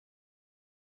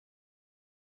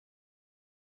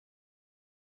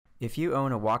If you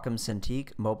own a Wacom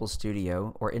Cintiq Mobile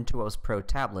Studio or Intuos Pro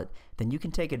tablet, then you can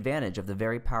take advantage of the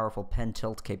very powerful pen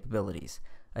tilt capabilities.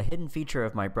 A hidden feature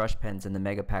of my brush pens in the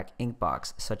Megapack ink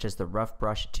box, such as the Rough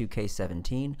Brush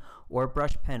 2K17 or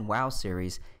Brush Pen WOW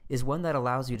series, is one that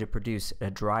allows you to produce a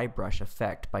dry brush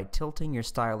effect by tilting your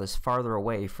stylus farther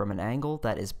away from an angle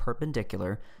that is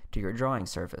perpendicular to your drawing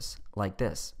surface, like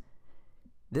this.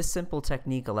 This simple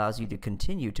technique allows you to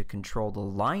continue to control the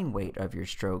line weight of your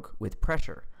stroke with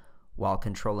pressure, while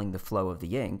controlling the flow of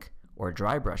the ink, or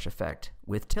dry brush effect,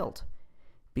 with tilt.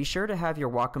 Be sure to have your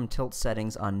Wacom tilt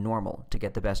settings on normal to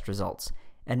get the best results,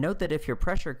 and note that if your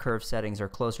pressure curve settings are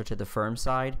closer to the firm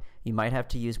side, you might have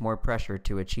to use more pressure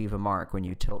to achieve a mark when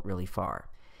you tilt really far.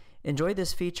 Enjoy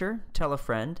this feature, tell a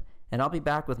friend, and I'll be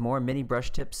back with more mini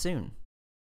brush tips soon.